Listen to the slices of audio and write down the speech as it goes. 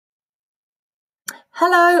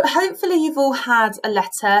Hello, hopefully you've all had a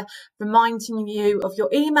letter reminding you of your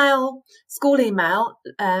email, school email,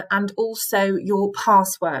 and also your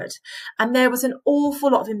password. And there was an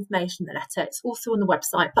awful lot of information in the letter. It's also on the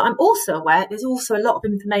website, but I'm also aware there's also a lot of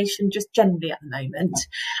information just generally at the moment.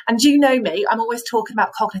 And you know me, I'm always talking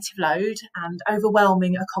about cognitive load and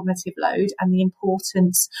overwhelming a cognitive load and the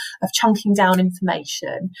importance of chunking down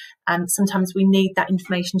information. And sometimes we need that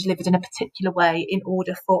information delivered in a particular way in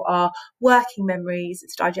order for our working memories to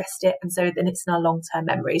digest it, and so then it's in our long-term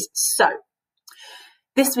memories. So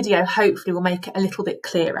this video hopefully will make it a little bit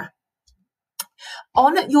clearer.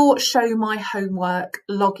 On your Show My Homework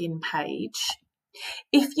login page,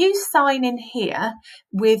 if you sign in here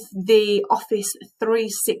with the Office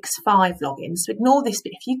 365 login, so ignore this,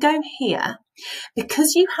 but if you go here,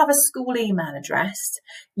 because you have a school email address,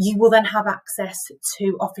 you will then have access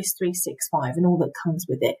to Office 365 and all that comes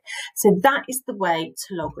with it. So that is the way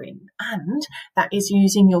to log in, and that is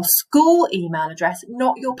using your school email address,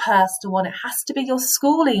 not your personal one. It has to be your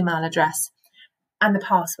school email address and the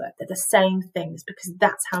password. They're the same things because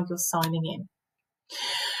that's how you're signing in.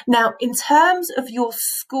 Now, in terms of your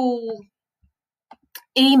school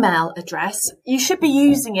email address, you should be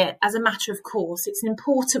using it as a matter of course. It's an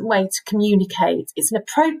important way to communicate. It's an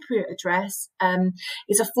appropriate address.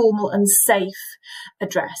 It's a formal and safe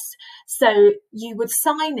address. So you would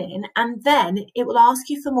sign in and then it will ask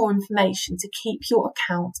you for more information to keep your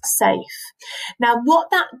account safe. Now, what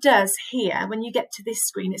that does here, when you get to this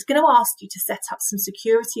screen, it's going to ask you to set up some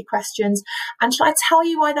security questions. And shall I tell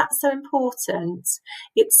you why that's so important?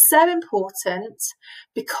 It's so important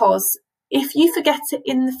because if you forget it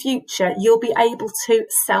in the future, you'll be able to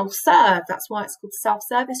self-serve. That's why it's called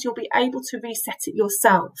self-service. You'll be able to reset it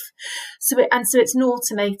yourself. So it's an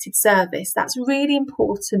automated service. That's really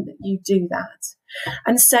important that you do that.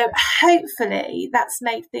 And so hopefully that's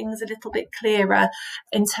made things a little bit clearer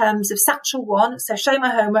in terms of Satchel One. So Show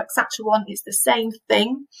My Homework, Satchel One is the same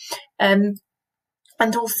thing.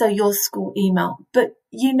 And also your school email. But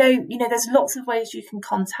you know, there's lots of ways you can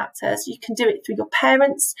contact us. You can do it through your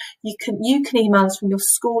parents. You can email us from your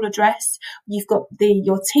school address. You've got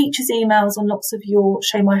your teachers' emails on lots of your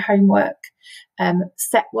Show My Homework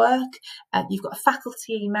set work. You've got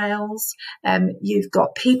faculty emails. You've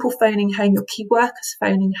got people phoning home, your key workers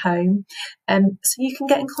phoning home. So you can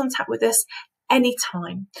get in contact with us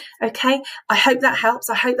anytime. Okay, I hope that helps.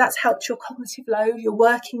 I hope that's helped your cognitive load, your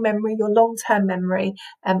working memory, your long-term memory.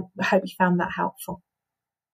 I hope you found that helpful.